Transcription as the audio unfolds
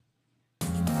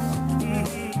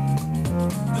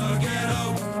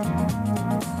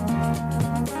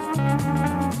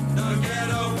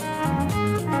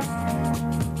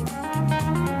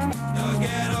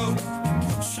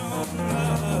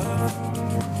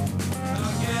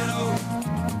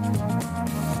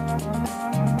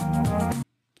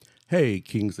Hey,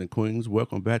 kings and queens,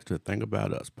 welcome back to the Thing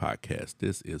About Us podcast.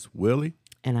 This is Willie.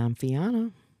 And I'm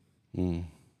Fionna.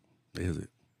 Is it?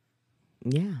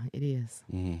 Yeah, it is.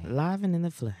 Live and in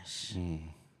the flesh.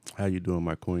 How you doing,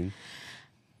 my queen?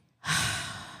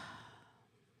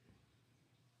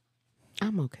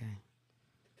 I'm okay.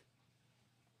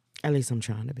 At least I'm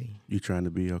trying to be. You trying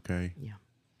to be okay? Yeah.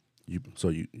 You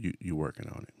working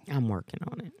on it? I'm working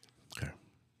on it. Okay.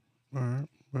 All right.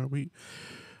 Well,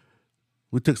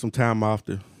 we took some time off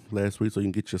the last week so you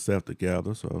can get yourself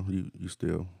together. So you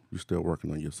still working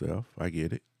on yourself. I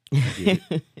get it. I get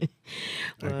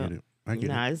it.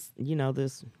 It's,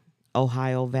 this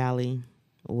Ohio Valley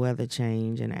weather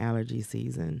change and allergy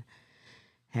season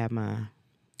had my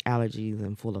allergies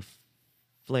in full of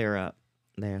flare up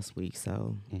last week.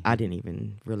 So I didn't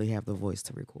even really have the voice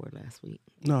to record last week.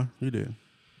 No, you didn't.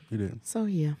 You didn't. So,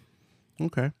 yeah.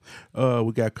 Okay.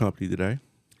 We got company today.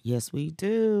 Yes, we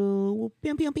do.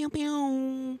 Pew, pew, pew,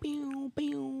 pew, pew,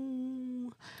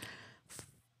 pew.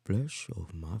 Flesh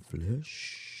of my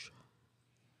flesh.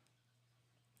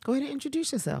 Go ahead and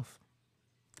introduce yourself.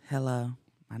 Hello,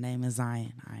 my name is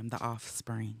Zion. I am the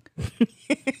offspring.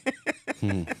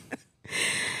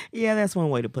 Yeah, that's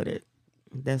one way to put it.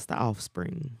 That's the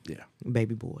offspring. Yeah.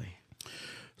 Baby boy.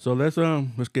 So let's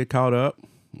get caught up.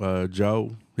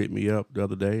 Joe hit me up the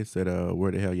other day and said,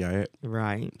 where the hell y'all at?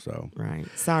 Right. So Right.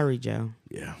 Sorry, Joe.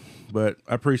 yeah. But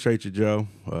I appreciate you, Joe.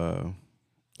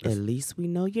 At least we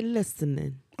know you're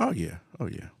listening. Oh yeah.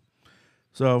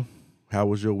 So how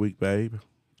was your week, babe?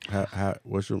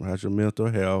 How's your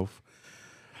mental health?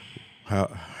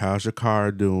 How's your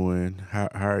car doing? How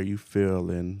are you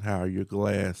feeling? How are your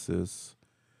glasses?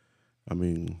 I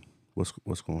mean, what's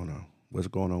going on? What's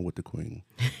going on with the queen?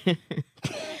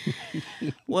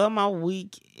 Well, my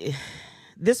week,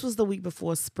 this was the week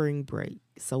before spring break.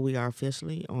 So we are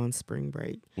officially on spring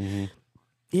break. Mm-hmm.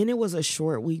 And it was a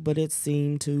short week, but it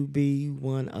seemed to be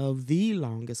one of the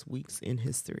longest weeks in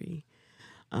history.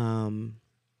 Normally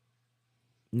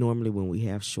when we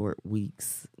have short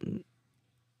weeks,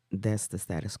 that's the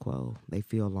status quo. They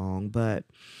feel long, but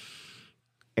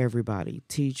everybody,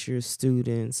 teachers,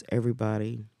 students,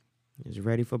 everybody is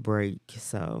ready for break.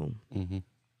 So,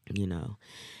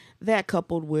 that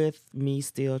coupled with me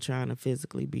still trying to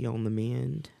physically be on the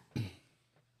mend.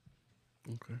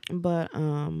 Okay. But,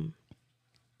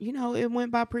 it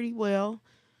went by pretty well.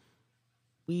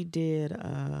 We did,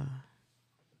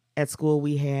 at school,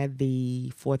 we had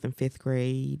the 4th and 5th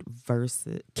grade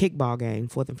versus kickball game,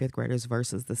 4th and 5th graders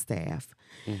versus the staff.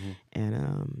 And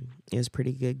it was a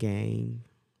pretty good game.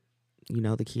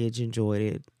 The kids enjoyed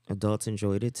it. Adults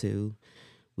enjoyed it too.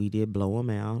 We did blow them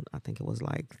out. I think it was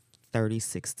like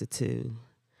 36-2.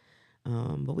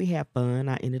 But we had fun.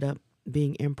 I ended up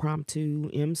being impromptu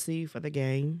MC for the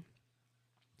game.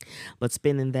 But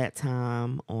spending that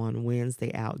time on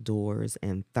Wednesday outdoors,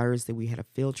 and Thursday we had a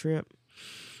field trip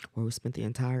where we spent the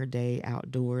entire day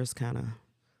outdoors, kind of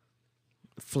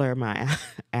flare my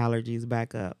allergies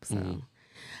back up. So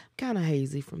kind of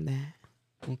hazy from that.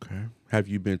 Okay. Have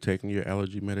you been taking your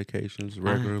allergy medications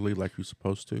regularly like you're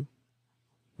supposed to?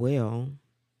 Well,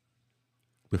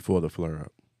 before the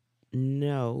flare-up?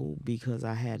 No, because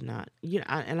I had not.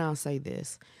 And I'll say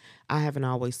this. I haven't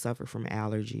always suffered from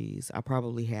allergies. I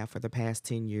probably have for the past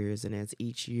 10 years, and as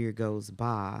each year goes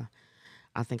by,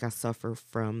 I think I suffer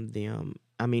from them.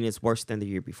 I mean, it's worse than the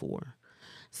year before.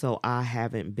 So I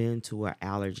haven't been to an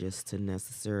allergist to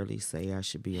necessarily say I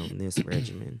should be on this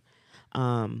regimen.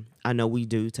 I know we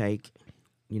do take,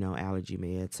 allergy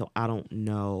meds, so I don't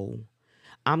know.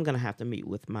 I'm going to have to meet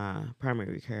with my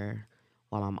primary care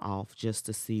while I'm off just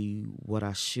to see what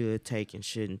I should take and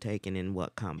shouldn't take and in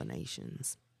what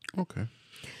combinations. Okay.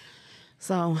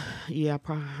 So, yeah,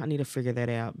 I need to figure that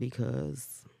out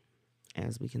because,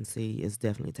 as we can see, it's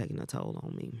definitely taking a toll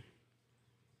on me.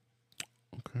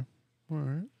 Okay. All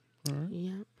right.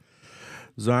 Yeah.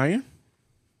 Zion,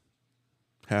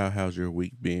 how's your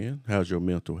week been? How's your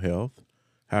mental health?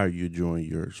 How are you enjoying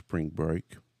your spring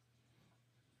break?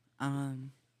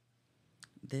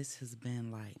 This has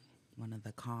been like one of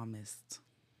the calmest,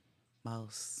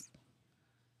 most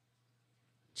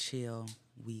chill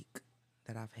week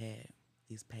that I've had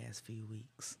these past few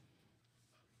weeks.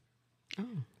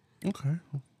 Oh. Okay.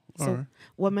 All So right.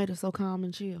 what made it so calm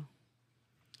and chill?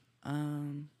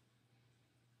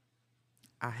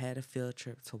 I had a field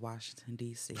trip to Washington,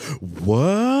 D.C.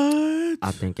 What?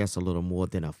 I think that's a little more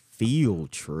than a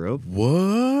field trip.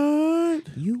 What?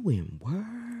 You went where?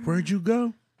 Where'd you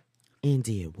go? And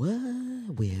did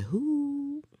what? With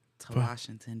who? To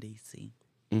Washington, D.C.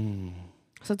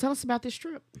 So tell us about this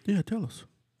trip. Yeah, tell us,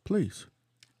 please.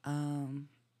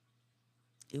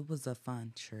 It was a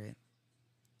fun trip.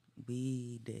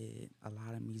 We did a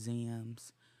lot of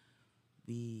museums.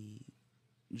 We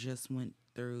just went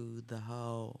through the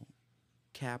whole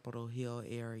Capitol Hill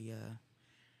area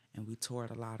and we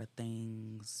toured a lot of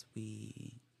things.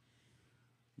 We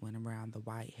went around the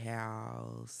White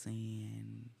House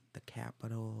and the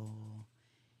Capitol,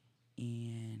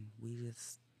 and we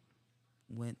just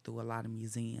went through a lot of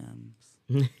museums.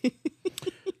 But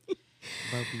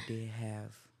we did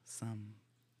have some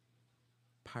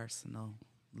personal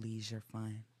leisure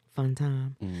fun. Fun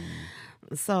time.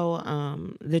 So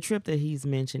the trip that he's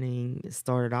mentioning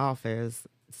started off as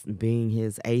being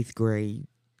his 8th grade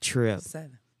trip.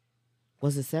 7.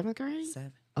 Was it 7th grade?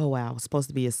 7. Oh, wow. It was supposed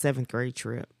to be a 7th grade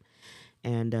trip.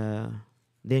 And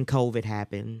then COVID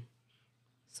happened.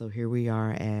 So here we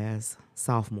are as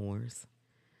sophomores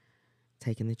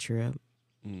taking the trip.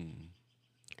 And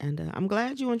I'm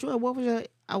glad you enjoyed. What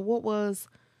was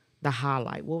the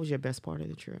highlight? What was your best part of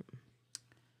the trip?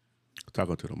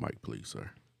 Talking to the mic, please,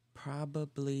 sir.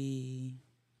 Probably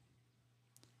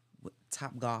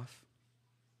Top Golf.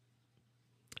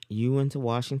 You went to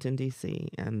Washington, D.C.,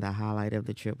 and the highlight of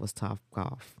the trip was Top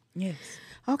Golf. Yes.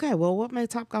 Okay, well, what made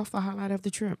Top Golf the highlight of the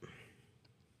trip?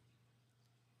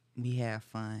 We had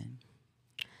fun.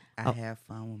 I had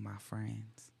fun with my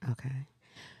friends. Okay.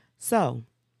 So,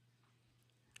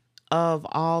 of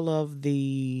all of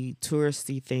the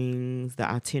touristy things, the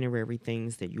itinerary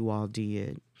things that you all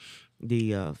did,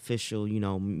 the official,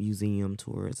 museum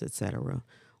tours, etc.,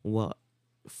 what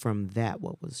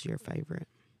was your favorite?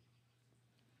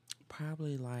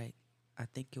 Probably I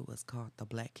think it was called the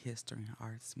Black History and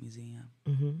Arts Museum.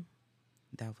 Mm-hmm.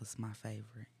 That was my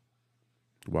favorite.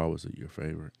 Why was it your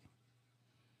favorite?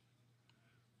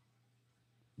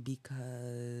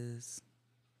 Because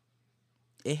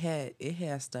it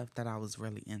had stuff that I was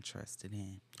really interested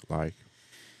in. Like?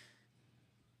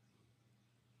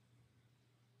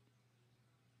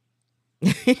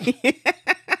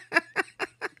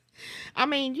 I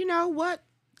mean, you know what?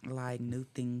 Like new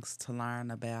things to learn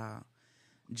about,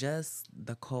 just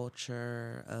the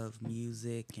culture of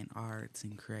music and arts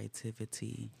and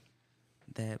creativity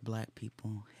that Black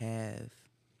people have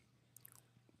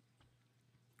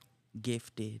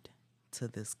gifted to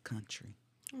this country.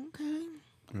 Okay.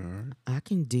 All right. I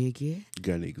can dig it. You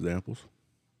got any examples?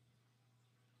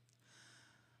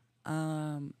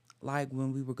 Like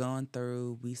when we were going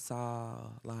through, we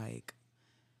saw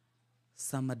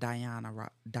some of Diana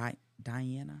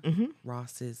Mm-hmm.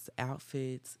 Ross's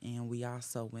outfits, and we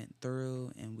also went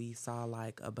through and we saw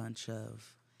a bunch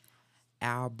of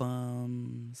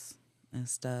albums and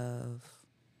stuff,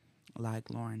 like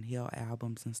Lauryn Hill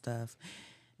albums and stuff,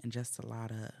 and just a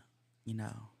lot of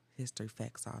history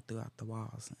facts all throughout the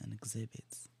walls and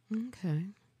exhibits. Okay.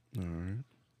 All right.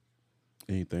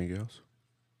 Anything else?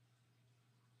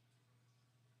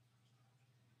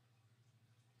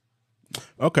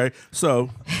 Okay, so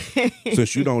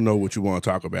since you don't know what you want to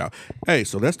talk about, hey,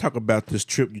 so let's talk about this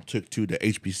trip you took to the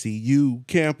HBCU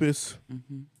campus.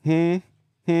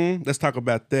 Let's talk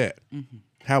about that.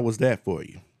 How was that for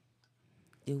you?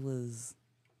 It was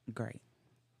great.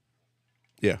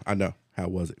 Yeah, I know. How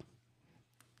was it?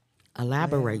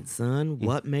 Elaborate, son.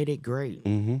 What made it great?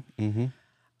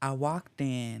 I walked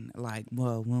in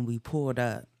when we pulled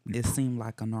up, it seemed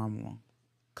like a normal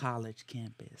college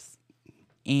campus.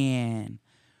 And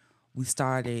we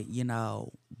started,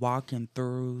 walking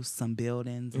through some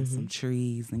buildings and some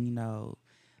trees and,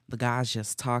 the guys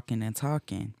just talking and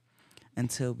talking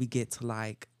until we get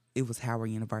to it was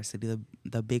Howard University,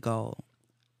 the big old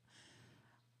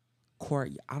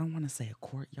court. I don't want to say a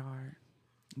courtyard,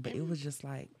 but it was just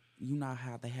how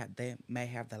they may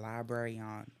have the library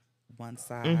on one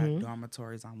side,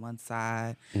 dormitories on one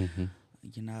side,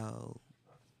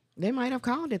 They might have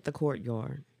called it the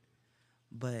courtyard.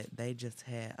 But they just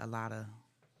had a lot of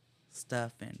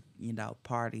stuff and,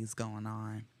 parties going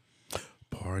on.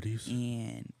 Parties?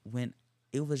 And when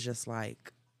it was just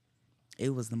it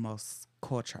was the most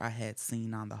culture I had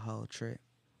seen on the whole trip.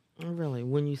 Oh, really?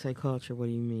 When you say culture, what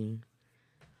do you mean?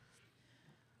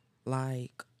 When I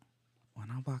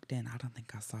walked in, I don't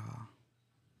think I saw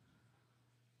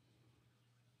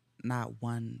not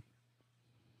one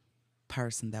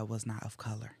person that was not of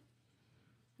color.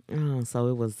 So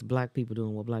it was Black people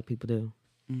doing what Black people do.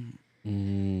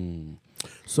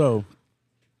 So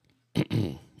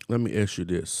let me ask you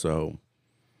this. So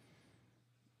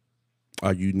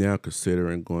are you now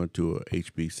considering going to a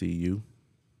HBCU?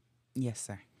 Yes,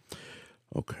 sir.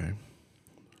 Okay.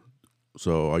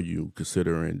 So are you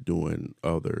considering doing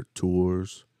other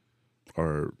tours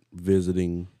or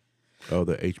visiting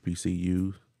other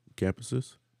HBCU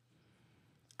campuses?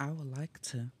 I would like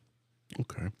to.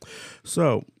 Okay.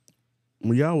 So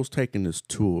when y'all was taking this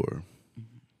tour,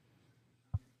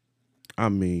 I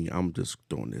mean, I'm just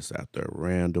throwing this out there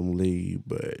randomly,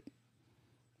 but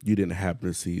you didn't happen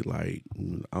to see like,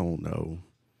 I don't know,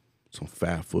 some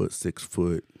 5 foot, 6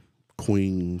 foot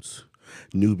queens,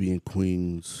 Nubian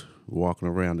queens walking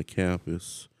around the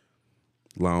campus,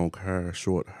 long hair,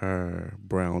 short hair,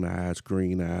 brown eyes,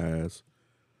 green eyes,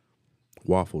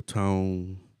 waffle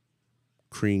tone,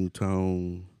 cream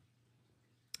tone.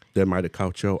 That might have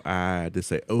caught your eye to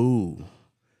say, oh,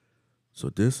 so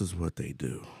this is what they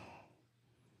do.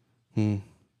 None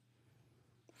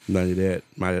of that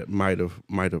might have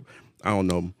I don't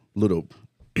know, little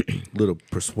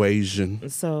persuasion.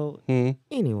 So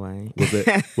anyway,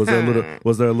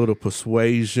 was there a little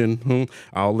persuasion?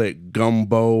 All that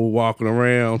gumbo walking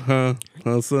around, huh,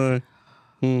 son?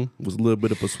 Was a little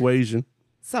bit of persuasion.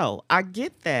 so I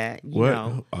get that, you What?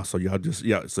 know. Oh, so y'all just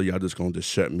gonna just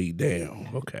shut me down?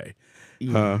 Okay.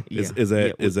 Yeah, Is yeah.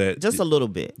 that Just a little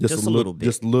bit? Just a little bit.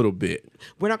 Just a little bit.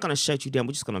 We're not going to shut you down.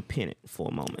 We're just going to pin it for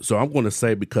a moment. So I'm going to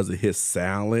say because of his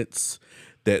silence,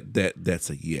 that's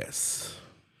a yes.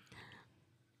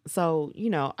 So,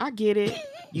 you know, I get it.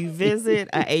 You visit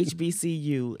a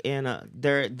HBCU, and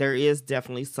there is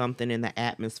definitely something in the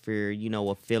atmosphere, you know,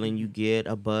 a feeling you get,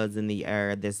 a buzz in the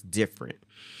air that's different.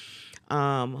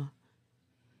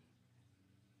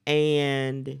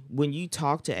 And when you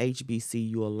talk to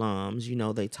HBCU alums, you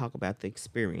know, they talk about the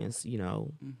experience, you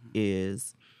know,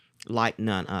 is like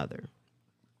none other.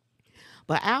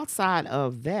 But outside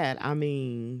of that, I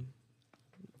mean,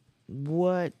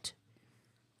 what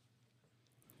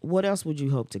else would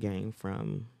you hope to gain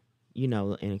from, you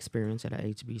know, an experience at a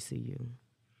HBCU?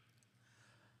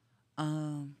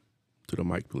 To the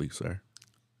mic, please, sir.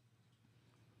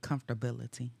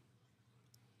 Comfortability.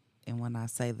 And when I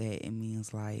say that, it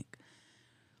means like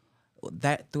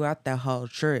that throughout that whole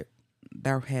trip,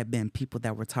 there had been people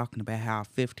that were talking about how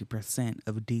 50%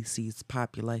 of DC's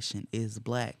population is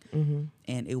black. Mm-hmm.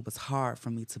 And it was hard for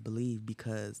me to believe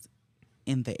because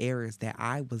in the areas that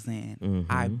I was in,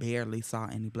 Mm-hmm. I barely saw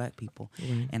any black people.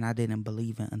 Right. And I didn't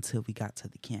believe it until we got to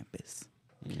the campus.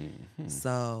 Mm-hmm.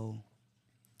 So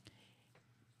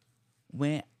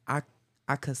when I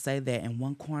could say that in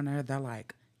one corner, they're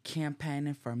like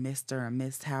campaigning for Mr. and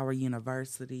Miss Howard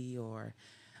University, or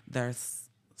there's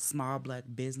small black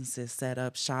businesses set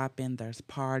up shopping, there's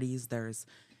parties, there's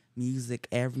music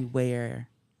everywhere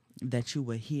that you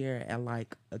would hear at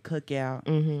like a cookout.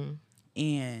 Mm-hmm.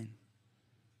 And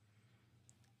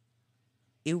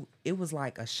it was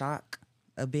like a shock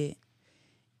a bit.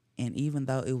 And even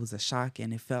though it was a shock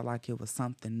and it felt like it was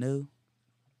something new,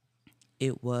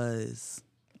 it was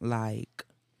like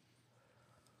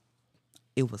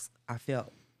I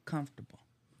felt comfortable.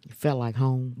 You felt like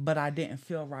home. But I didn't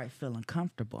feel right feeling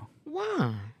comfortable.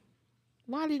 Why?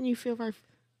 Why didn't you feel right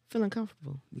feeling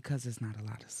comfortable? Because there's not a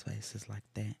lot of spaces like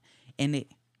that. And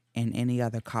any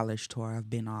other college tour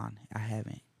I've been on, I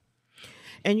haven't.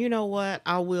 And you know what?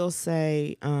 I will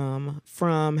say,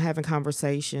 from having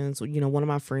conversations, you know, one of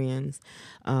my friends,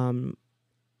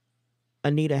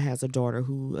 Anita has a daughter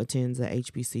who attends a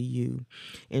HBCU,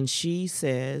 and she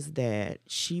says that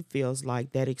she feels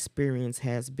like that experience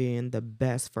has been the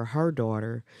best for her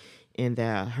daughter, and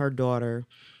that her daughter,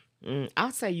 I'll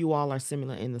say you all are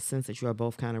similar in the sense that you are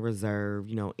both kind of reserved,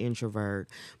 you know, introvert,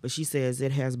 but she says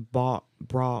it has brought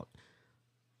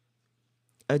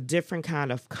a different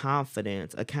kind of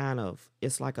confidence,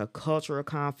 it's like a cultural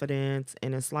confidence,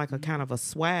 and it's like a kind of a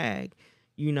swag,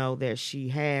 you know, that she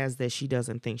has that she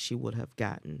doesn't think she would have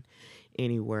gotten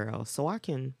anywhere else. So I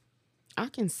can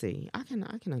understand,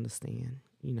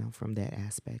 you know, from that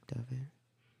aspect of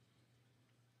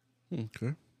it.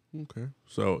 Okay.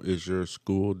 So is your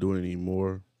school doing any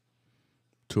more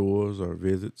tours or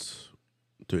visits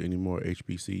to any more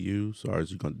HBCUs, or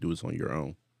is you going to do this on your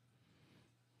own?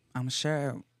 I'm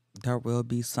sure there will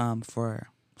be some for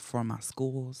my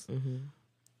schools. Mm-hmm.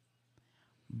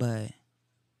 But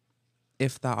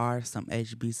if there are some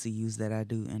HBCUs that I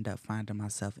do end up finding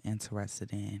myself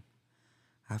interested in,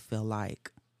 I feel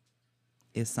like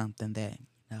it's something that,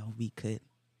 you know, we could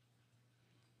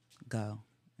go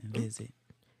and visit.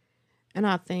 And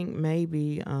I think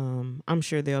maybe, I'm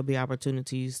sure there'll be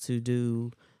opportunities to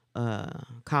do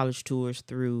college tours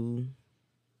through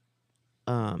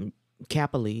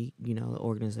Kappa League, you know, the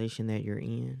organization that you're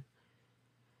in.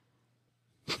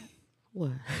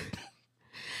 What?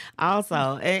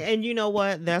 Also, and you know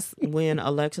what? That's when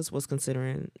Alexis was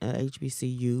considering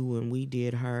HBCU. When we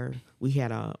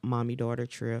had a mommy-daughter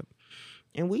trip,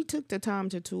 and we took the time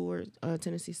to tour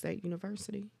Tennessee State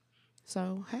University.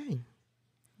 So, hey,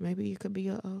 maybe it could be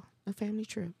a family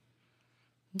trip.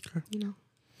 Okay. You know.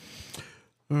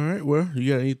 All right. Well,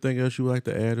 you got anything else you would like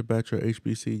to add about your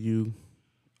HBCU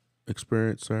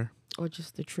experience, sir? Or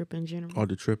just the trip in general. Or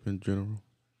the trip in general?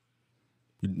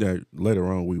 Now, later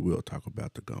on, we will talk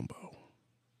about the gumbo.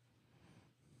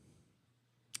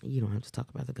 You don't have to talk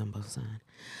about the gumbo sign.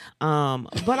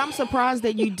 But I'm surprised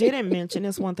that you didn't mention.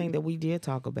 It's one thing that we did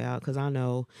talk about, because I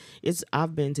know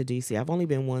I've been to DC. I've only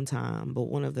been one time, but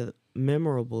one of the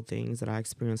memorable things that I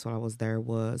experienced while I was there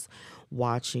was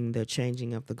watching the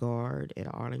changing of the guard at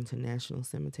Arlington National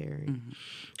Cemetery.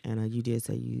 Mm-hmm. And you did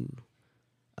say you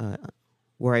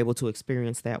were able to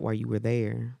experience that while you were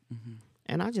there. Mm-hmm.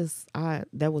 And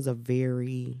that was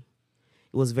it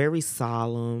was very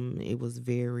solemn. It was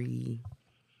very,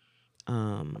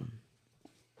 the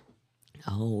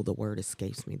word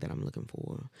escapes me that I'm looking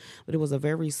for. But it was a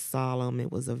very solemn,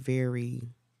 it was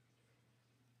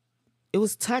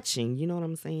touching, you know what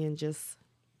I'm saying? Just,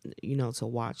 to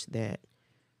watch that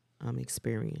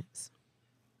experience.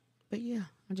 But yeah,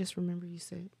 I just remember you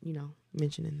said,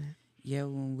 mentioning that. Yeah,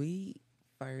 when we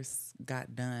first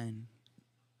got done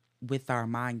with our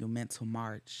monumental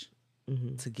march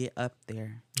to get up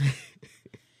there,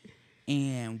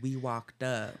 and we walked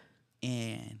up,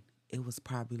 and it was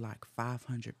probably like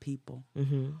 500 people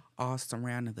all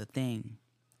surrounding the thing,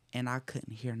 and I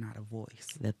couldn't hear not a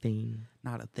voice. The thing.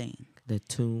 Not a thing. The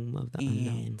tomb of the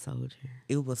unknown soldier.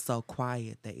 It was so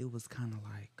quiet that it was kind of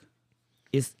like...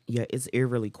 It's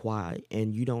eerily quiet,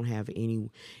 and you don't have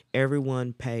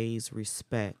everyone pays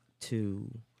respect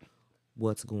to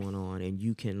what's going on, and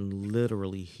you can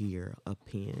literally hear a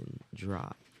pin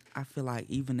drop. I feel like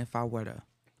even if I were to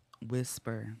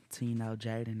whisper to,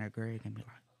 Jaden or Greg and be like,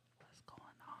 what's going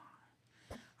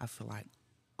on? I feel like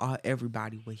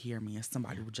everybody would hear me and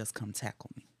somebody would just come tackle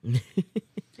me.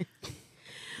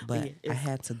 But I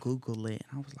had to Google it.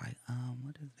 I was like,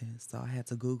 what is this? So I had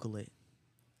to Google it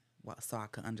so I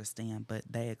could understand. But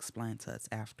they explained to us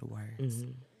afterwards.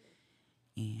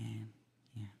 And,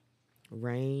 yeah.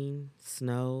 Rain,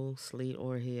 snow, sleet,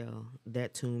 or hail,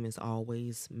 that tomb is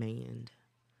always manned.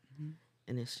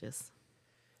 And it's just...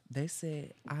 They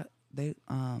said,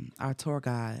 our tour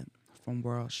guide from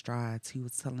World Strides, he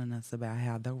was telling us about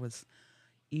how there was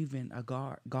even a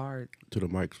guard to the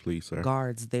mics, please, sir.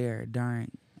 Guards there during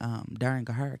a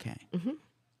hurricane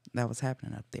that was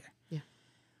happening up there. Yeah,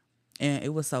 and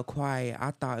it was so quiet.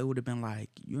 I thought it would have been like,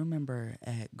 you remember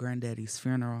at Granddaddy's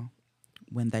funeral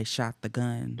when they shot the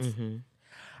guns?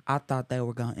 I thought they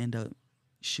were gonna end up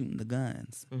shooting the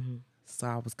guns. So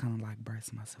I was kind of like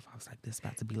bracing myself. I was like, this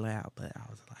about to be loud, but I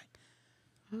was like,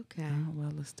 okay, oh,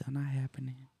 well, it's still not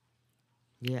happening.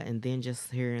 Yeah, and then just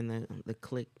hearing the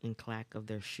click and clack of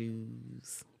their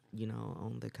shoes,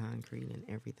 on the concrete and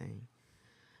everything.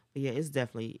 But yeah, it's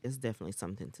definitely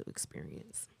something to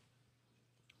experience.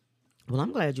 Well,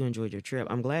 I'm glad you enjoyed your trip.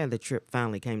 I'm glad the trip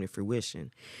finally came to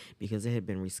fruition, because it had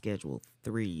been rescheduled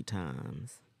 3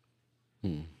 times.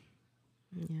 Yeah.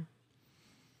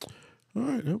 All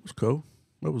right, that was cool.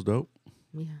 That was dope.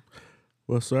 Yeah.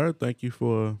 Well, sir, thank you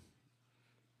for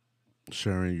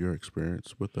sharing your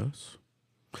experience with us.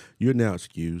 You're now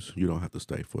excused. You don't have to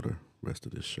stay for the rest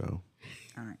of this show.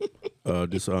 All right.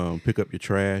 Just pick up your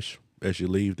trash as you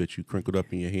leave that you crinkled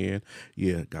up in your hand.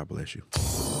 Yeah, God bless you.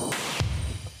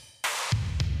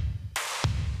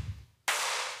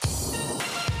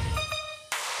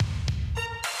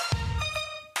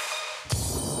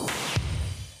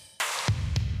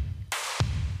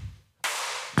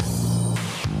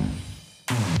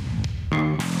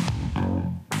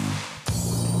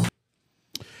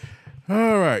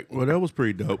 All right. Well, that was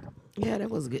pretty dope. Yeah, that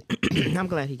was good. I'm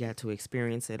glad he got to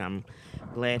experience it. I'm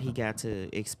glad he got to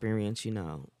experience,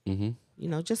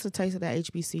 just a taste of that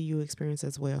HBCU experience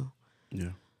as well. Yeah.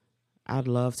 I'd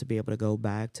love to be able to go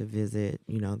back to visit,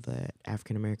 the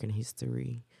African American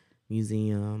History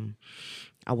Museum.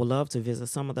 I would love to visit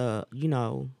some of the,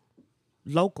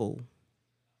 local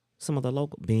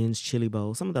Ben's Chili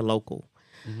Bowl, some of the local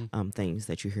things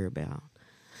that you hear about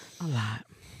a lot.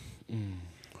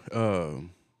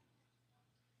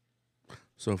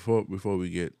 So before we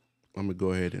get, I'm gonna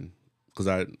go ahead and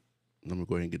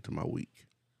get to my week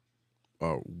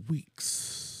or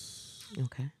weeks.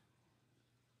 Okay.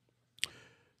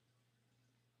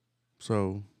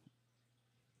 So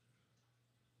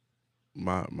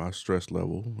my stress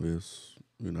level is,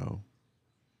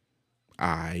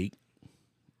 I.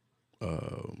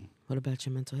 What about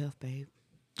your mental health, babe?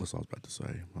 That's what I was about to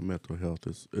say. My mental health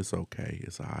it's okay.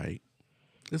 It's all right.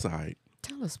 It's all right.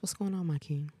 Tell us what's going on, my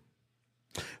king.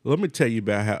 Let me tell you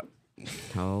about how.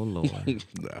 Oh, Lord.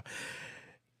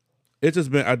 I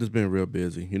just been real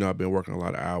busy. You know, I've been working a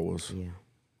lot of hours. Yeah.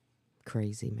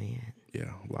 Crazy, man.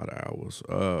 Yeah, a lot of hours.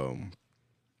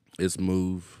 Its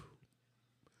move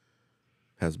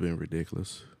has been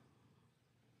ridiculous,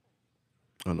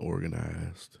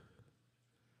 unorganized.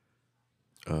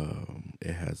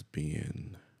 It has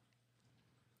been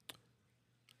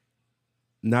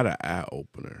not an eye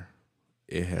opener.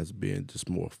 It has been just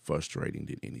more frustrating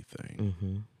than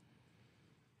anything.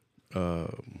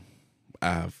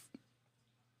 I've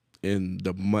in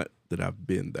the month that I've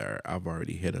been there, I've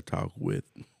already had a talk with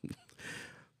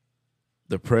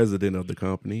the president of the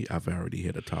company. I've already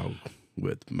had a talk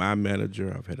with my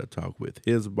manager. I've had a talk with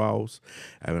his boss,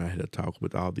 and I had a talk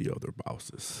with all the other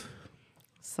bosses.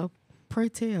 So, pray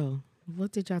tell,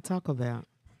 what did y'all talk about?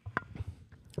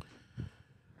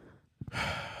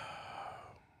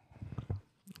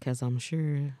 Because I'm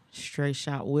sure straight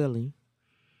shot Willie.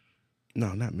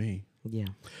 No, not me. Yeah.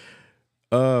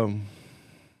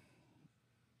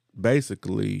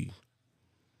 Basically,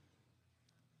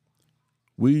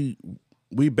 we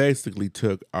basically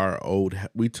took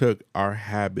our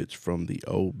habits from the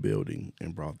old building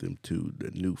and brought them to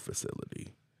the new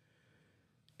facility.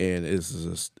 And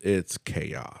it's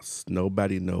chaos.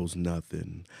 Nobody knows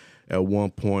nothing. At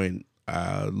one point,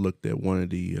 I looked at one of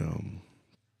the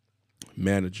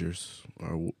managers,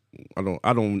 or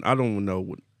I don't know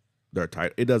what their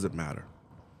title. It doesn't matter.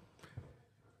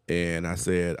 And I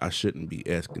said I shouldn't be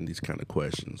asking these kind of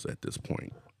questions at this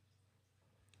point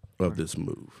of this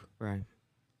move. Right.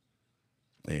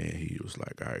 And he was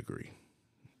like, I agree.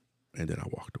 And then I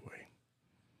walked away.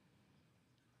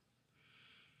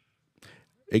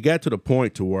 It got to the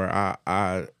point to where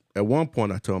I at one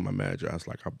point I told my manager, I was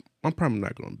like, I'm probably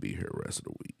not going to be here the rest of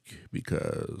the week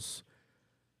because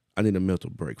I need a mental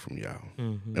break from y'all.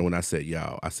 Mm-hmm. And when I said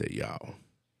y'all, I said y'all.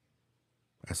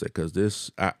 I said,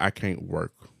 because I can't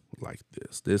work like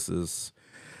this. This is,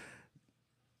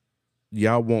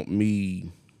 y'all want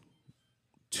me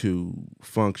to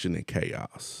function in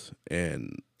chaos,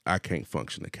 and I can't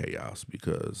function in chaos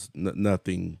because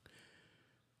nothing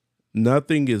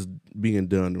is being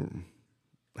done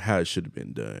how it should have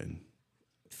been done.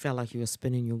 Felt like you were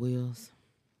spinning your wheels.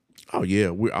 Oh yeah,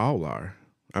 we all are.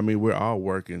 I mean, we're all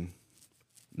working.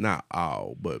 Not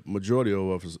all, but majority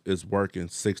of us is working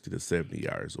 60 to 70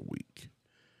 hours a week,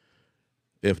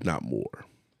 if not more.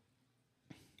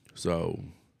 So,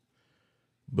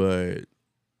 but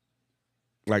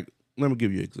like, let me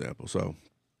give you an example. So,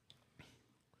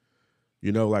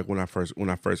 you know, like when I first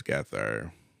got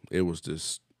there, it was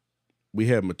just, we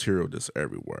had material just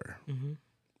everywhere. Mm-hmm.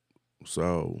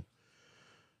 So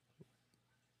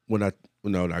when I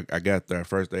got there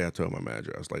first day, I told my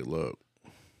manager, I was like, look,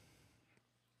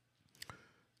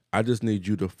 I just need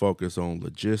you to focus on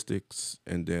logistics,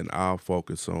 and then I'll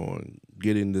focus on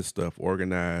getting this stuff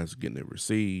organized, getting it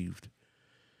received,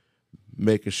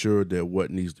 making sure that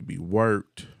what needs to be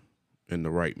worked in the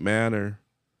right manner,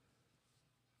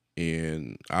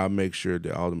 and I'll make sure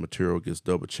that all the material gets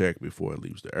double checked before it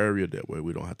leaves the area. That way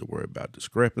we don't have to worry about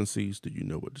discrepancies. Do you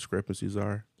know what discrepancies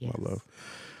are, Yes. my love?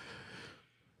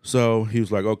 So he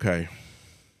was like, okay.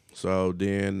 So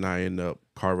then I end up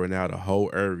carving out a whole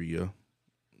area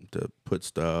to put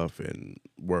stuff and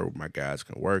where my guys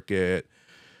can work at.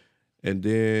 And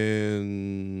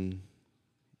then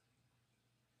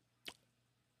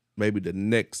maybe the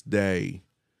next day,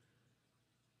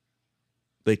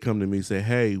 they come to me and say,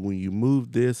 hey, when you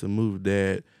move this and move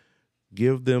that,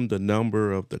 give them the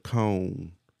number of the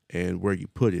cone and where you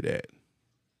put it at.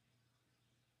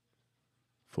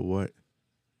 For what?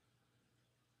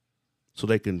 So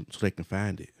they can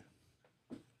find it.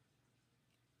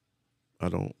 I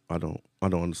don't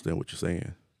understand what you're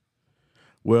saying.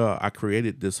 Well, I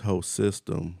created this whole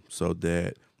system so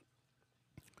that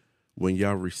when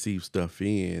y'all receive stuff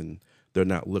in, they're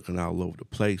not looking all over the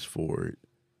place for it,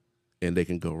 and they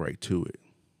can go right to it.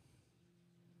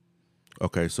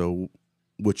 Okay, so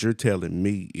what you're telling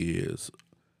me is,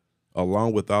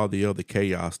 along with all the other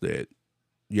chaos that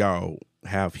y'all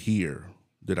have here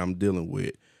that I'm dealing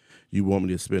with, you want me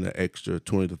to spend an extra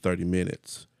 20 to 30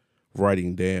 minutes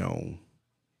writing down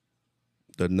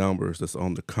the numbers that's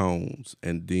on the cones,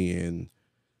 and then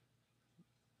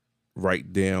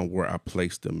write down where I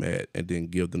place them at, and then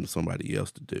give them to somebody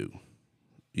else to do.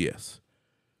 Yes.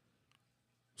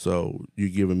 So you're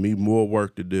giving me more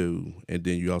work to do, and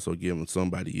then you also giving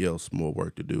somebody else more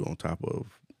work to do on top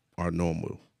of our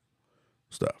normal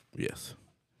stuff. Yes.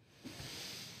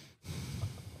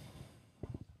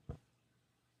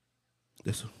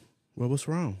 Well, what's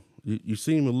wrong? You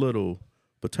seem a little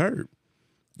perturbed.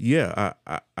 Yeah,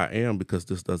 I am, because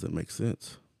this doesn't make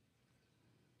sense.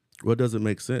 What doesn't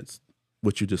make sense?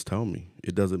 what you just told me.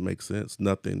 It doesn't make sense.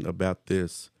 Nothing about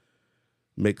this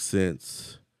makes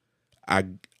sense. I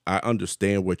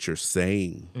understand what you're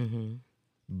saying,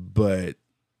 but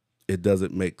it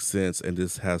doesn't make sense, and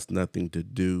this has nothing to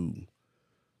do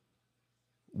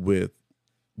with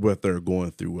what they're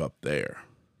going through up there.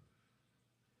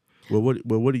 Well,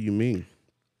 what do you mean?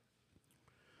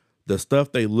 The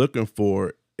stuff they looking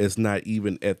for is not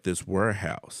even at this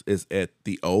warehouse. It's at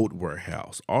the old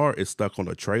warehouse, or it's stuck on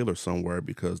a trailer somewhere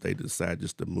because they decide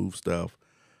just to move stuff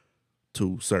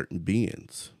to certain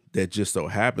bins that just so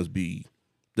happens be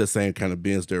the same kind of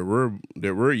bins that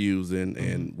we're using,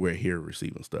 and we're here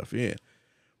receiving stuff in.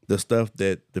 The stuff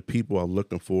that the people are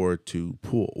looking for to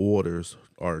pull orders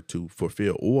or to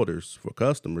fulfill orders for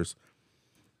customers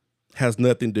has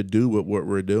nothing to do with what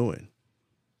we're doing.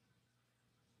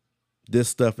 This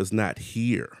stuff is not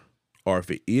here, or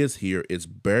if it is here, it's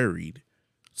buried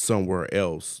somewhere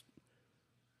else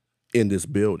in this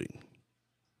building.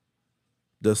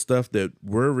 The stuff that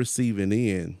we're receiving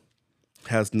in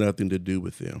has nothing to do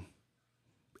with them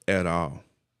at all.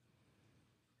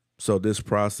 So this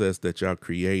process that y'all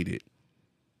created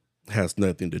has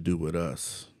nothing to do with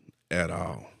us at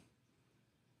all.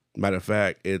 Matter of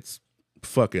fact, it's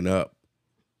fucking up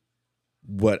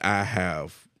what I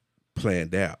have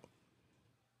planned out,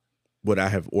 what I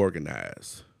have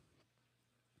organized.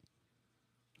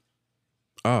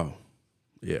 Oh,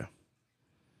 yeah.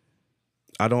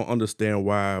 I don't understand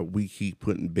why we keep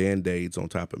putting Band-Aids on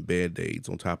top of Band-Aids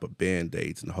on top of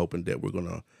Band-Aids and hoping that we're going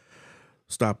to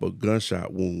stop a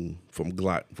gunshot wound from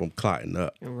clotting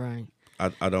up. Right.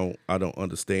 I don't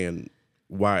understand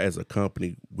why as a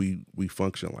company we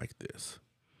function like this.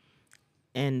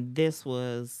 And this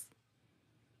was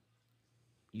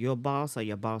your boss or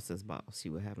your boss's boss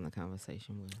you were having a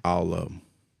conversation with? All of them.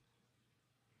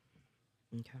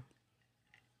 Okay.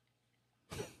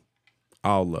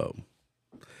 All of them.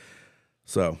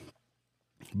 So,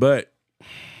 but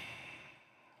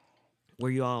were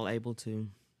you all able to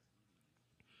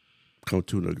come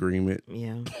to an agreement?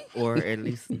 Yeah, or at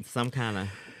least some kind of.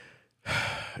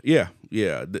 Yeah.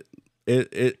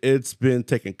 It's been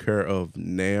taken care of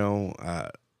now.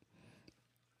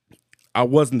 I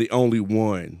wasn't the only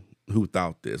one who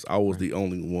thought this. I was the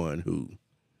only one who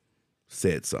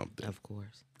said something. Of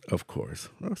course.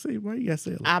 Oh, see, why you gotta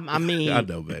say it? I mean, I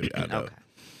know, baby. I know.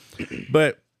 Okay.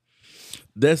 But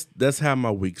that's how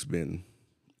my weeks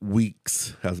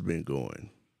has been going.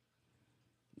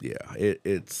 Yeah,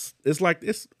 it's like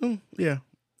it's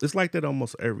like that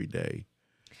almost every day.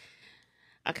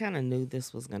 I kind of knew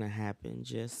this was gonna happen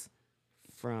just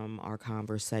from our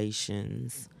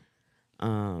conversations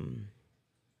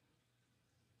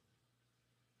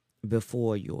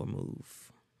before your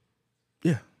move.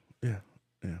 Yeah.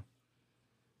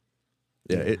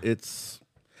 It's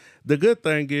the good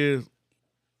thing is,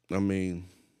 I mean,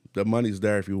 the money's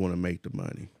there if you want to make the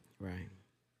money. Right.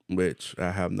 Which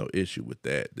I have no issue with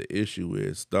that. The issue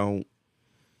is don't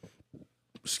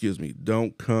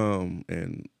come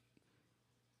and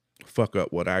fuck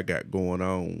up what I got going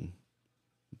on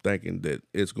thinking that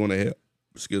it's going to help.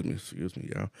 Excuse me,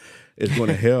 y'all. It's going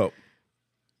to help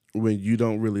when you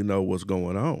don't really know what's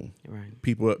going on. Right.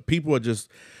 People are just,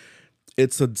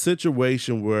 it's a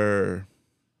situation where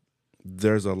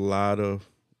there's a lot of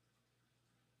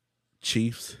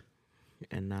chiefs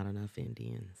and not enough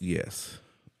Indians. Yes.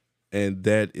 And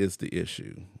that is the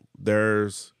issue.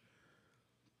 There's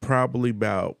probably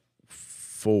about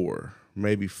 4,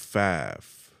 maybe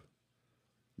 5,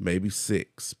 maybe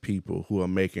 6 people who are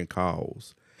making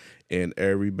calls, and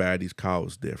everybody's call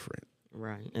is different.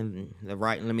 Right. And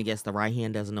let me guess, the right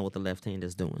hand doesn't know what the left hand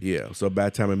is doing. Yeah. So by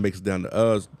the time it makes it down to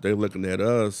us, they're looking at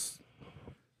us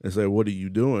and say, "What are you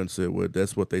doing?" I said, "Well,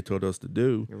 that's what they told us to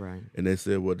do." Right. And they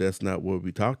said, "Well, that's not what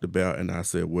we talked about." And I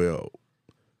said, "Well,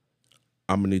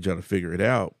 I'm gonna need y'all to figure it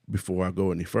out before I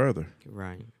go any further."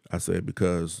 Right. I said,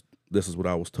 because this is what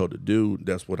I was told to do.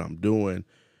 That's what I'm doing.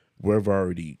 We're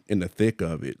already in the thick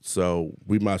of it. So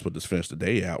we might as well just finish the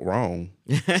day out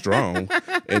strong.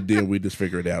 And then we just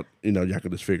figure it out. Y'all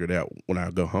can just figure it out when I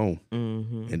go home.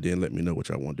 Mm-hmm. And then let me know what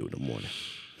y'all want to do in the morning.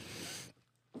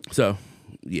 So,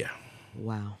 yeah.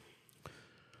 Wow.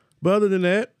 But other than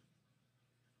that.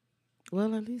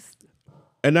 Well, at least.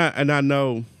 And I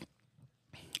know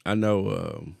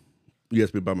you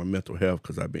asked me about my mental health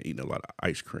because I've been eating a lot of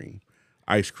ice cream.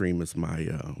 Ice cream is my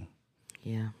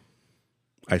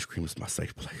ice cream is my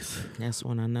safe place. That's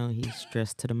when I know he's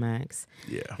stressed to the max.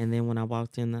 Yeah. And then when I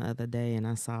walked in the other day and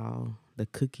I saw the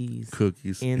cookies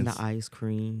and the ice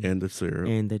cream and the syrup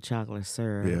and the chocolate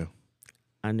syrup, yeah,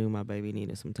 I knew my baby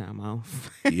needed some time off.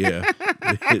 Yeah.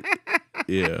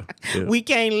 Yeah. Yeah. We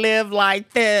can't live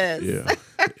like this. Yeah.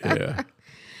 Yeah.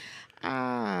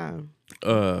 Ah,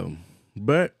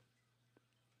 But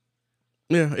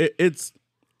yeah, it's.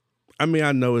 I mean,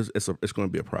 I know it's going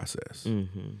to be a process,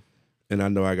 and I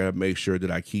know I got to make sure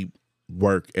that I keep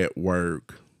work at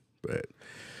work, but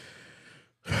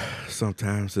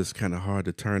sometimes it's kind of hard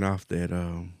to turn off that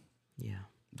yeah,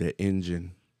 that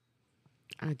engine.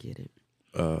 I get it.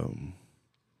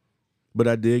 But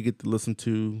I did get to listen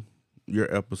to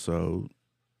your episode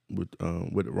with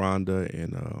Rhonda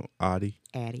and Addie.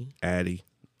 Addie.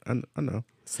 I know.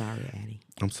 Sorry, Addie.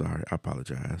 I'm sorry. I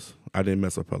apologize. I didn't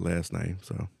mess up her last name,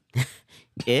 so.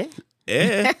 Yeah.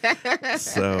 Yeah.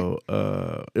 So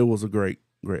it was a great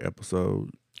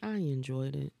episode. I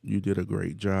enjoyed it. You did a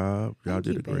great job. Y'all Thank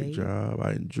did you, a great babe. job.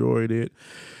 I enjoyed it.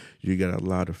 You got a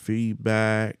lot of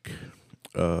feedback.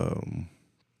 What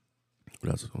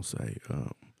else was I gonna say?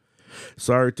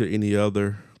 Sorry to any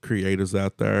other creators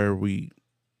out there.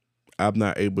 I'm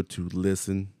not able to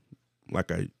listen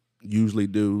like I usually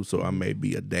do, so I may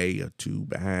be a day or two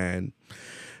behind,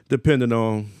 depending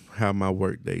on how my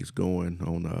work day's going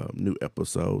on new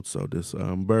episodes. So just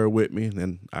bear with me,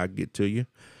 and I'll get to you.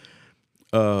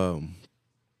 I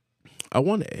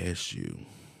want to ask you,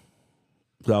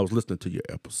 because I was listening to your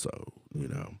episode,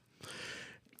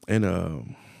 and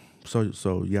so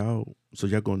y'all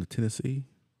going to Tennessee,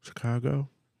 Chicago?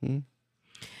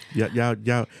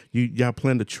 Y'all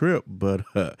planned the trip, but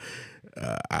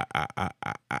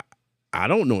I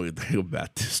don't know anything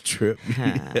about this trip.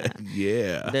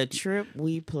 Yeah. The trip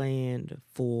we planned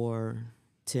for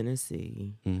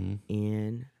Tennessee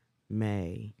in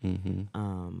May.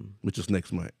 Which is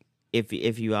next month.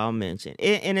 If you all mentioned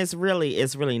it, and it's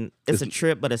a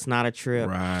trip, but it's not a trip,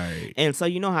 Right? And so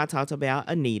you know how I talked about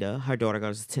Anita, her daughter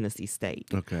goes to Tennessee State.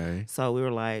 Okay. So we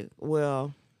were like,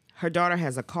 well, her daughter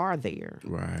has a car there.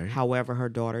 Right. However, her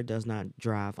daughter does not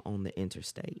drive on the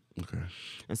interstate. Okay.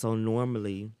 And so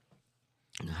normally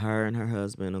her and her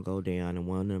husband will go down and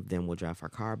one of them will drive her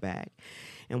car back.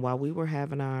 And while we were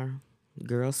having our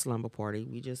girls' slumber party,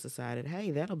 we just decided,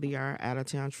 hey, that'll be our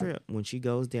out-of-town trip. When she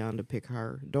goes down to pick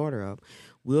her daughter up,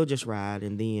 we'll just ride,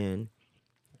 and then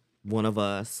one of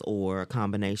us or a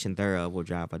combination thereof will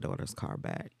drive our daughter's car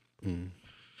back.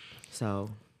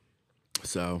 So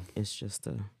it's just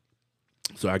a...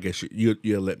 So I guess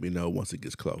you'll let me know once it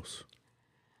gets close.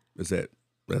 Is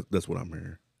that's what I'm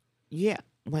hearing? Yeah.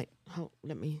 Wait. Hold.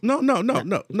 Let me. No.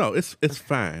 It's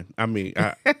fine. I mean,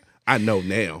 I know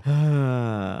now.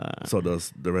 So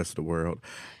does the rest of the world.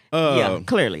 Yeah.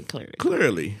 Clearly.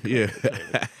 Yeah.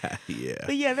 Yeah.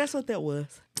 But yeah, that's what that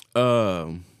was.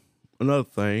 Another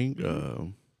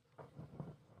thing.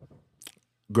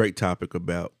 Great topic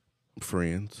about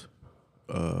friends.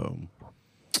 Felt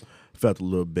a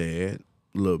little bad.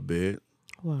 A little bit.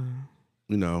 Wow.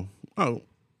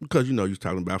 Because you're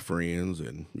talking about friends,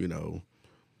 and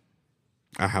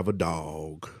I have a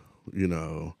dog.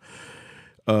 Don't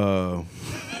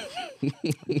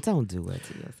do it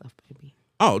to yourself, baby.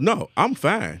 Oh no, I'm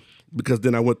fine, because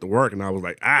then I went to work and I was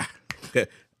like, I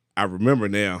remember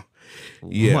now.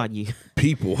 Yeah, Why you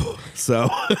people. So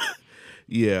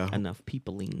yeah, enough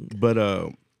peopling. but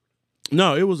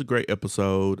no, it was a great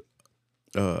episode.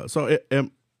 So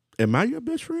am I your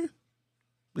best friend?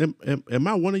 Am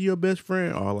I one of your best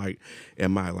friend, or like,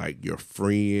 am I like your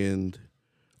friend,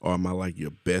 or am I like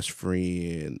your best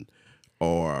friend,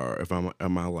 or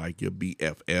am I like your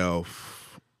BFF,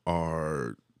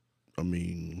 or I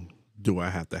mean, do I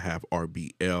have to have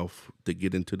RBF to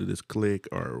get into this clique,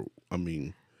 or I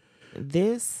mean,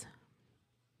 This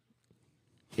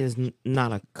is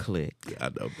not a clique. I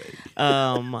know, baby.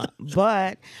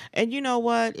 But, and you know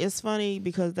what? It's funny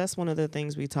because that's one of the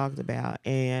things we talked about.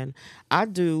 And I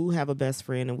do have a best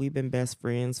friend, and we've been best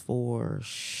friends for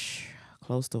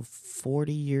close to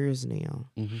 40 years now.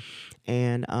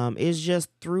 And it's just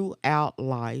throughout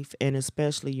life, and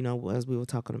especially, as we were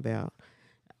talking about,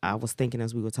 I was thinking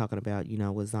as we were talking about,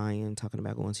 with Zion, talking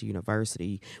about going to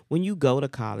university, when you go to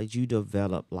college, you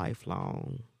develop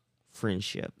lifelong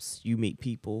friendships. You meet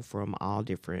people from all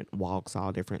different walks,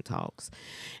 all different talks.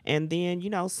 And then,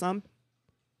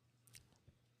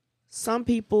 some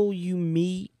people you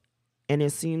meet and it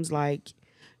seems like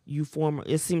you've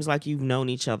known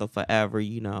each other forever,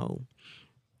 And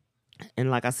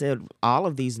like I said, all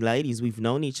of these ladies, we've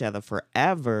known each other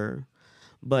forever,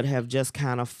 but have just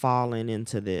kind of fallen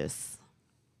into this,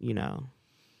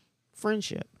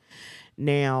 friendship.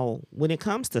 Now, when it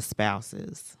comes to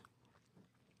spouses,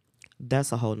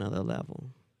 that's a whole nother level.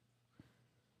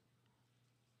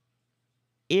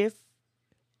 If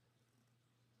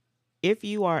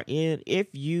you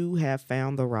have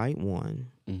found the right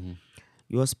one,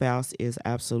 Your spouse is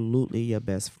absolutely your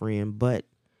best friend, but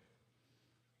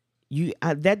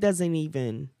that doesn't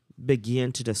even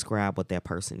begin to describe what that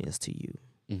person is to you.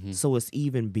 Mm-hmm. So it's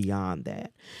even beyond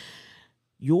that.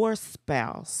 Your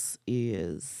spouse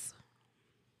is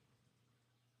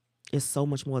so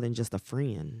much more than just a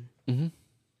friend. Mm-hmm.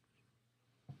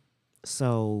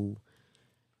 So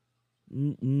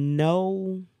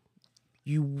no,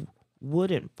 you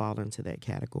wouldn't fall into that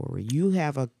category. You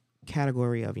have a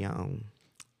category of your own.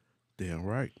 Damn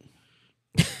right.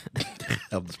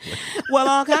 I'm just playing.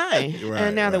 Well, okay. Right,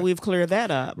 and now that right. we've cleared that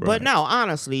up, Right. but no,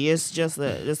 honestly, it's just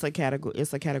a category.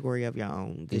 It's a category of your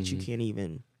own that you Mhm. can't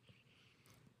even.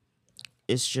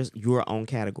 It's just your own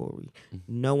category.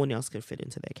 No one else can fit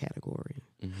into that category.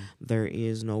 Mhm. There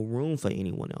is no room for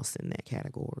anyone else in that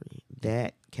category.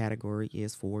 That category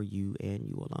is for you and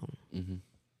you alone. Mm-hmm.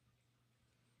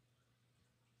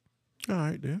 All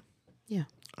right, then. Yeah.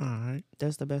 All right.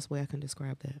 That's the best way I can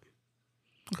describe that.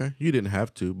 Okay. You didn't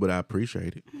have to, but I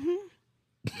appreciate it.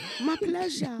 My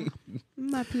pleasure.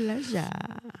 My pleasure.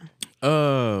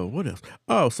 What else?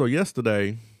 Oh, so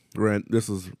yesterday, I'm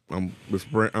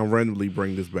randomly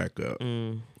bring this back up.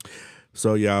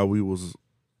 So y'all, we was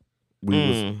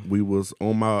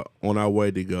on our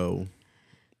way to go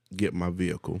get my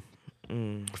vehicle.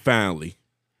 Finally,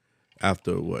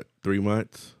 after 3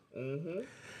 months,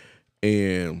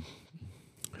 and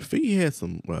Fee had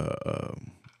some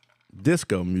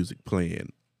disco music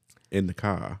playing in the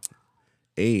car,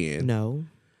 and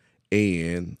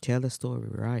Tell the story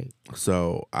right.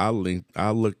 so I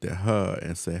looked at her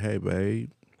and said, "Hey,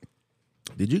 babe,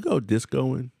 did you go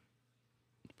discoing?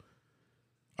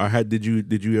 Or did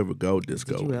you ever go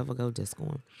disco? Did you ever go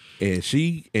discoing? And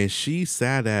she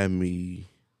sat at me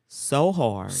So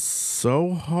hard.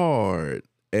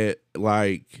 at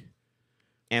like,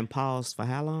 And paused for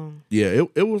how long? yeah,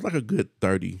 it was like a good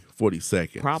 30-40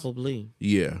 seconds. Probably.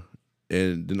 Yeah.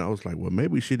 And then I was like, well,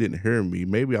 maybe she didn't hear me.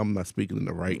 Maybe I'm not speaking in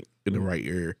the right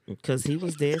ear. Because he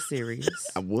was dead serious.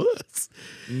 I was.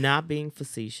 Not being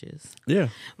facetious. Yeah.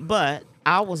 But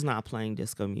I was not playing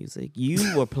disco music.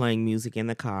 You were playing music in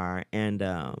the car, and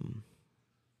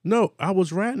No, I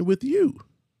was riding with you.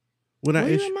 When were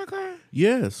you in my car?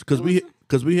 Yes, because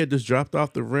we had just dropped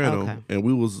off the rental, Okay. and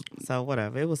we was So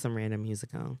whatever. It was some random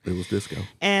music on. it was disco.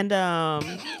 And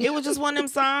it was just one of them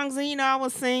songs, and I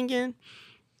was singing.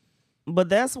 But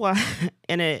that's why,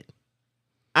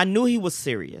 I knew he was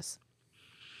serious.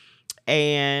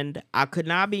 And I could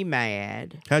not be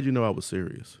mad How'd you know I was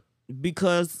serious?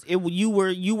 because you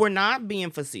were not being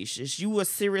facetious. You were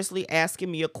seriously asking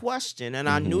me a question, and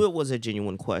I knew it was a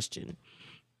genuine question.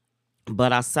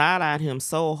 But I side-eyed him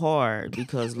so hard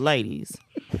because, ladies,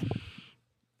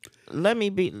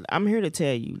 I'm here to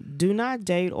tell you, do not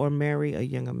date or marry a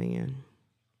younger man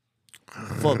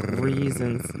for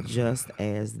reasons just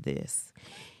as this.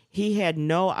 He had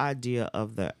no idea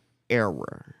of the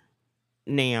era.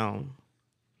 Now,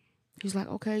 he's like,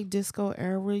 okay, disco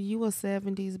era, you a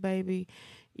 70s baby.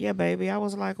 Yeah, baby. I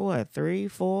was like, what, 3,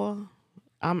 4?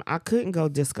 I couldn't go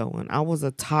discoing. I was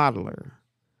a toddler.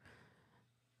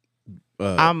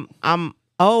 I'm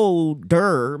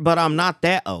older, but I'm not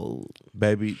that old.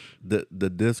 Baby, the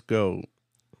disco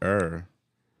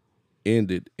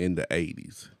ended in the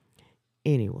 80s.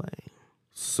 Anyway,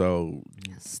 So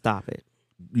stop it.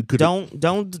 you could Don't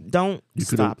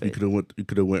stop You it.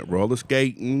 could have went roller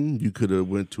skating. You could have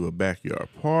went to a backyard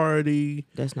party.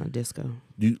 That's not disco.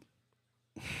 You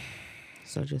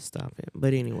So just stop it.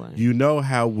 But anyway, you know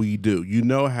how we do. You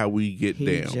know how we get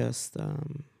he down. just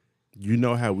You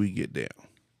know how we get down.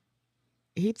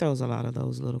 he throws a lot of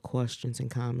those little questions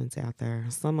and comments out there.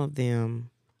 Some of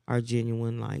them are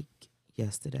genuine, like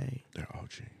yesterday. They're all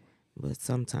genuine. But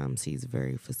sometimes he's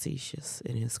very facetious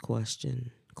in his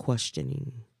questioning.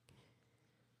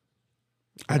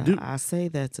 I do. I say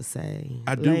that to say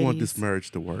I do want ladies, this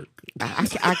marriage to work.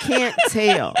 I can't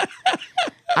tell.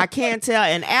 I can't tell.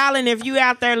 And Alan, if you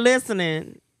out there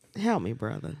listening, help me,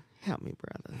 brother. Help me,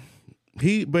 brother.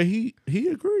 He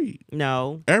agreed.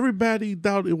 No. Everybody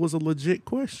thought it was a legit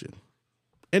question,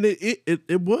 and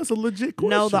it was a legit question.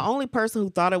 No, the only person who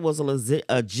thought it was a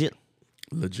legit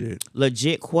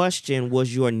question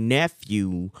was your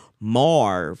nephew,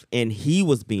 Marv, and he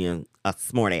was being a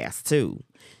smart ass too.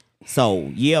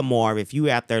 So, yeah, Marv, if you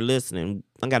out there listening,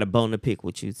 I got a bone to pick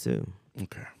with you too.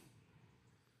 Okay.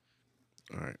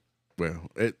 All right. Well,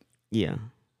 Yeah.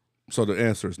 so the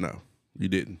answer is no. You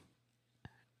didn't.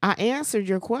 I answered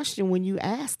your question when you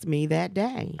asked me that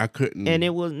day. I couldn't. And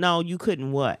it was, no, you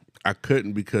couldn't what? I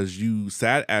couldn't because you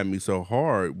sat at me so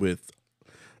hard with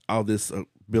all this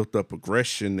built up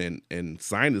aggression and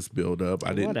sinus buildup.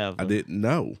 I Whatever. didn't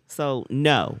know. So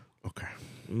no. Okay.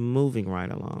 Moving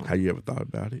right along. Have you ever thought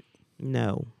about it?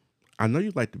 No. I know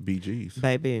you like the BGs.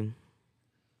 Baby.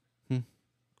 Hmm.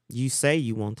 You say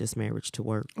you want this marriage to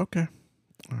work. Okay.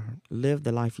 All right. Live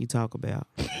the life you talk about.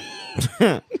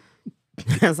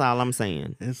 That's all I'm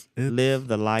saying. It's Live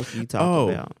the life you talk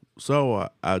about. So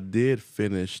I did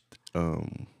finish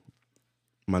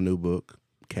my new book,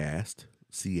 Caste,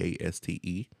 Caste.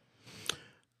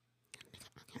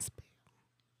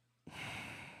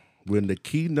 When the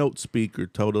keynote speaker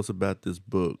told us about this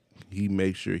book, he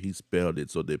made sure he spelled it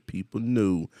so that people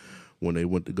knew when they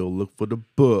went to go look for the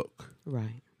book,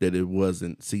 Right. that it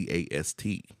wasn't CAST.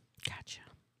 Gotcha.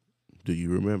 Do you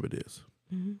remember this?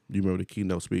 Mm-hmm. Do you remember the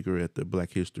keynote speaker at the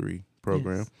Black History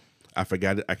program? Yes. I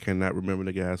forgot it. I cannot remember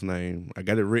the guy's name. I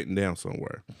got it written down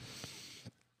somewhere.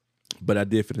 But I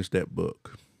did finish that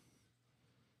book.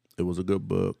 It was a good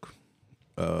book.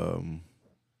 I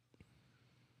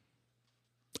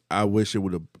wish it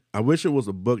was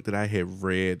a book that I had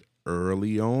read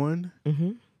early on,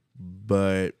 Mm-hmm.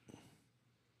 but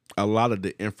a lot of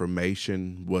the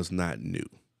information was not new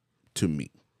to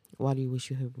me. Why do you wish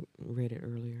you had read it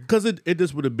earlier? Because it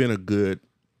just would have been a good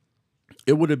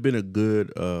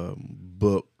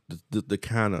book the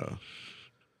kind of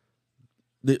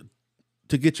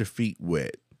to get your feet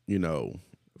wet, you know,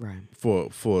 Right.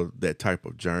 for that type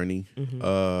of journey.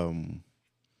 Mm-hmm.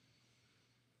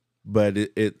 But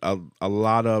a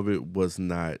lot of it was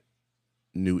not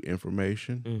new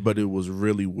information, Mm-hmm. but it was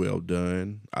really well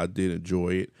done. I did enjoy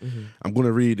it. Mm-hmm. I'm going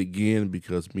to read it again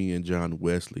because me and John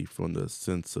Wesley from the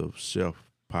Sense of Chef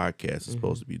podcast is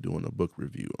supposed to be doing a book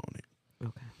review on it.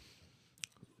 Okay.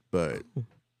 But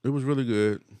it was really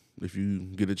good. If you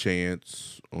get a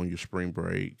chance on your spring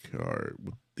break or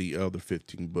with the other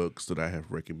 15 books that I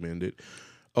have recommended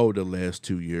over the last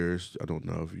 2 years, I don't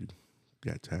know if you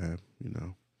got time, you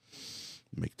know,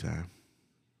 make time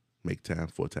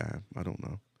for time. I don't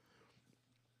know.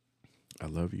 I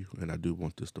love you, and I do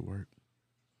want this to work.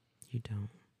 You don't.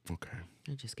 Okay.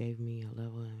 It just gave me a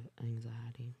level of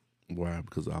anxiety. Why?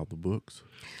 Because of all the books?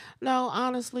 No,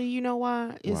 honestly, you know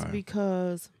why? It's Why?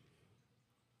 because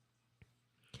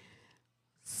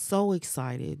so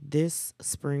excited. This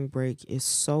spring break is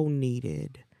so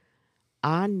needed.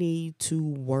 I need to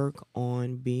work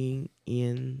on being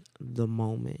in the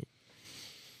moment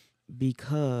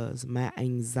because my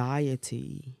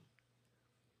anxiety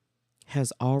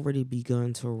has already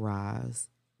begun to rise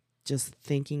just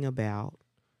thinking about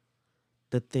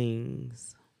the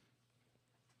things,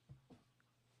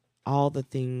 all the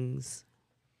things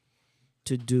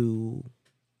to do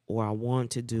or I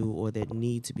want to do or that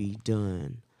need to be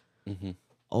done Mm-hmm.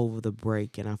 over the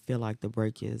break. And I feel like the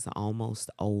break is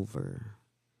almost over.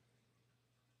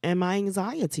 And my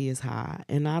anxiety is high.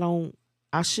 And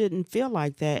I shouldn't feel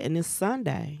like that. And it's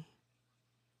Sunday.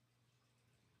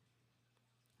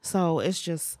 So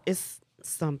it's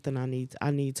something I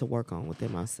need to work on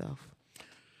within myself.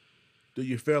 Do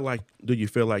you feel like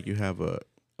you have a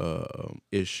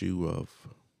issue of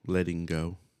letting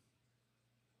go?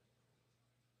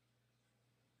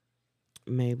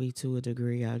 Maybe to a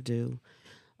degree I do.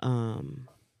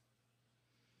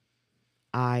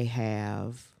 I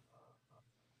have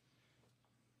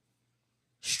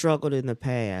struggled in the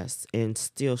past and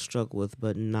still struggle with,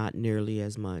 but not nearly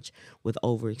as much, with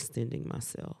overextending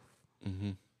myself.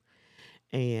 Mm-hmm.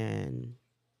 And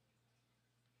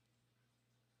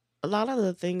a lot of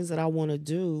the things that I want to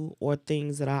do or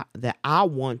things that I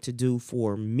want to do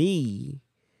for me,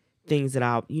 things that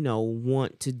I,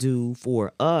 want to do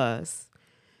for us,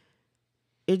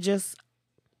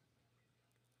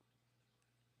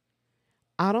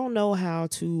 I don't know how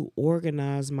to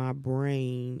organize my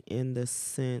brain in the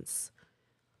sense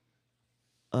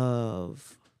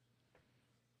of,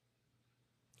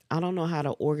 I don't know how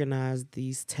to organize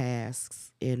these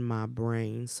tasks in my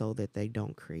brain so that they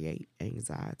don't create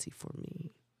anxiety for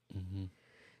me. Mm-hmm.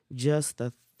 Just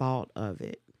the thought of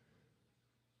it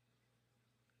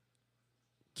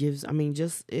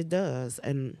it does.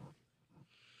 And,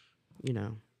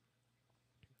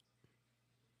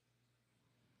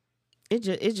 it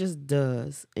just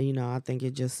does. And, I think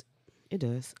it does.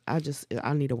 I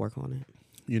need to work on it.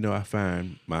 I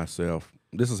find myself,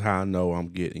 this is how I know I'm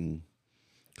getting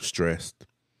stressed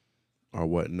or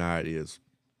whatnot, is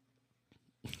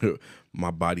my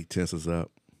body tenses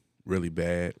up really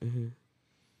bad. Mm-hmm.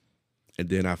 And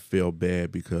then I feel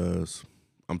bad because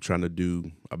I'm trying to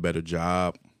do a better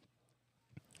job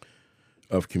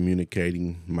of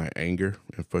communicating my anger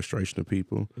and frustration to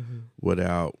people Mm-hmm.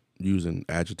 without using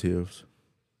adjectives.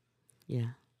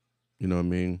 Yeah. You know what I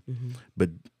mean? Mm-hmm.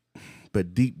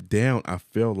 But deep down, I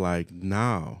feel like,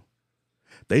 no,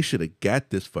 they should have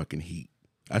got this fucking heat.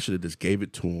 I should have just gave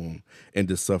it to them and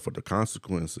just suffered the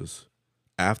consequences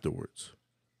afterwards.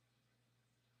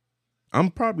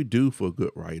 I'm probably due for a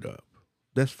good write-up.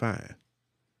 That's fine.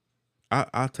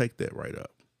 I'll take that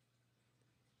write-up.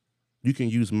 You can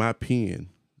use my pen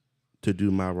to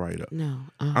do my write-up. No.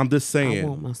 I'm just saying. I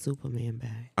want my Superman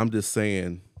back. I'm just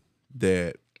saying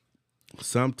that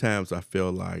sometimes I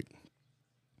feel like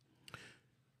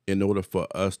in order for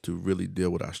us to really deal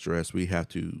with our stress, we have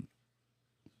to,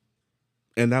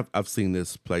 and I've seen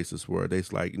this places where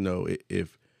it's like,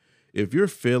 if you're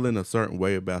feeling a certain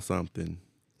way about something,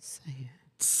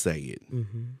 say it.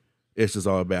 Mm-hmm. It's just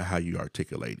all about how you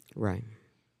articulate it. Right.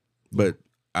 But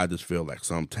I just feel like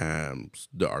sometimes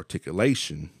the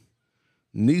articulation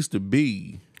needs to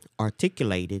be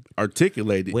articulated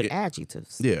with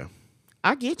adjectives. Yeah.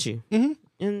 I get you. Mm-hmm.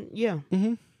 And yeah.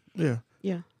 Mm-hmm. Yeah.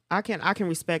 Yeah. I can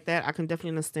respect that. I can definitely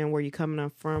understand where you're coming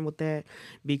up from with that,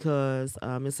 because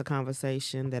it's a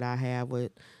conversation that I have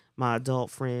with my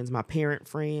adult friends, my parent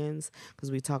friends,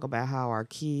 because we talk about how our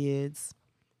kids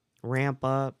ramp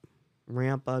up.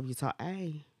 You talk,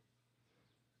 hey,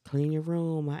 clean your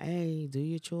room, hey, do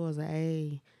your chores,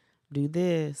 hey, do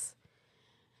this.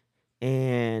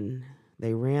 And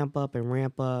they ramp up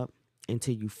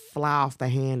until you fly off the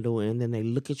handle, and then they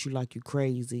look at you like you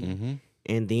crazy. Mm-hmm.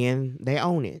 And then they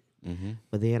own it. Mm-hmm.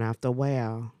 But then after a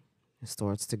while, it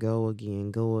starts to go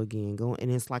again.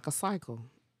 And it's like a cycle.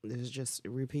 It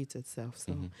repeats itself.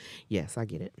 So, yes, I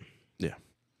get it. Yeah.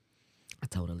 I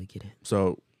totally get it.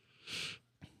 So,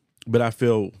 but I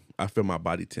feel my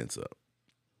body tense up.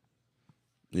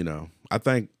 I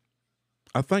think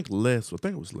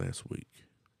it was last week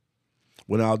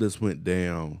when all this went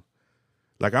down.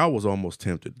 Like, I was almost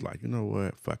tempted, like, you know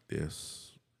what? Fuck this.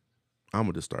 I'm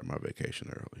going to just start my vacation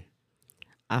early.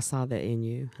 I saw that in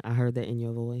you. I heard that in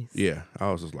your voice. Yeah.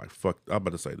 I was just like, fuck. I'm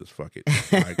about to say this, fuck it.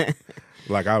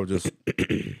 Like I was just,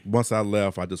 once I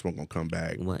left, I just wasn't going to come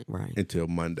back until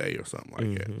Monday or something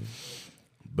like that.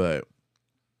 But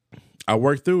I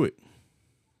worked through it.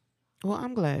 Well,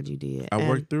 I'm glad you did. I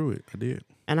worked through it. I did.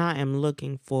 And I am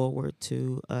looking forward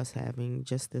to us having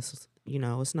just this,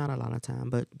 it's not a lot of time,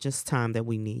 but just time that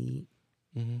we need.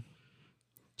 Mm-hmm.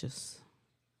 Just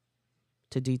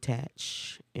to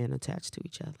detach and attach to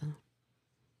each other.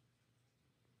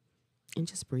 And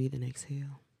just breathe and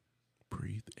exhale.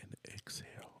 Breathe and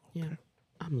exhale. Okay. Yeah.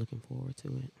 I'm looking forward to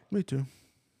it. Me too.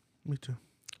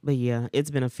 But yeah, it's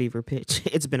been a fever pitch.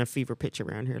 It's been a fever pitch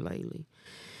around here lately.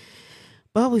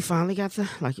 But we finally got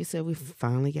like you said,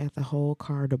 the whole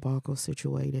car debacle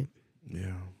situated.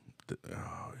 Yeah.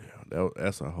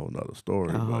 That's a whole nother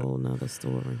story. Whole nother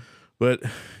story. But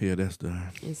yeah, that's done.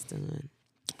 It's done.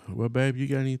 Well, babe, you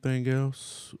got anything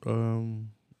else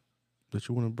that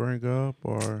you want to bring up,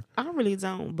 or? I really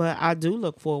don't, but I do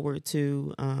look forward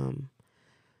to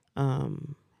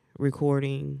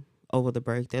recording over the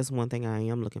break. That's one thing I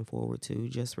am looking forward to,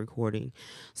 just recording,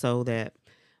 so that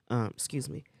excuse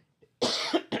me.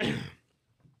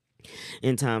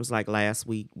 In times like last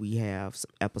week, we have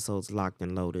some episodes locked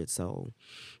and loaded, so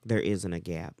there isn't a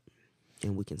gap.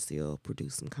 And we can still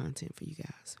produce some content for you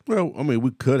guys. Well, I mean,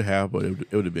 we could have, but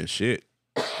it would have been shit.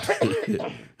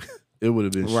 It would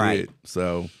have been shit.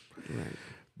 So,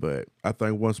 but I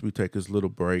think once we take this little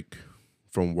break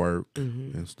from work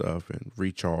and stuff and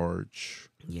recharge,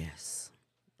 yes,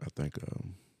 I think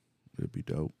it'd be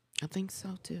dope. I think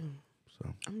so too.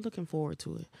 So I'm looking forward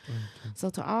to it. So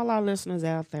to all our listeners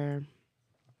out there,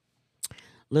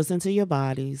 listen to your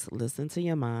bodies, listen to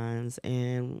your minds,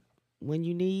 and when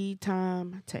you need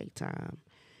time, take time.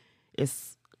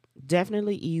 It's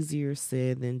definitely easier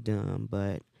said than done,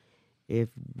 but if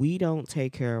we don't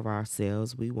take care of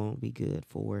ourselves, we won't be good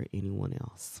for anyone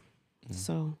else.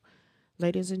 So,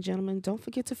 ladies and gentlemen, don't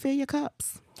forget to fill your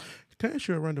cups. Can I ask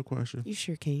you a random question? You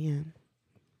sure can.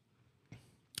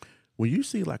 When you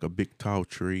see like a big tall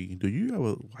tree, do you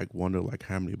ever like wonder like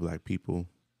how many black people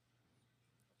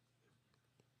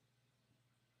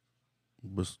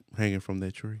was hanging from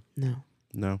that tree? No.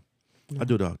 I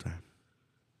do it all the time.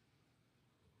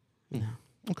 No.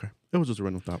 Okay. It was just a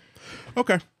random thought.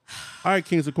 Okay. All right,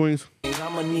 kings and queens.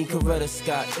 I'ma need Coretta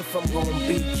Scott if I'm gonna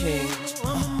be king.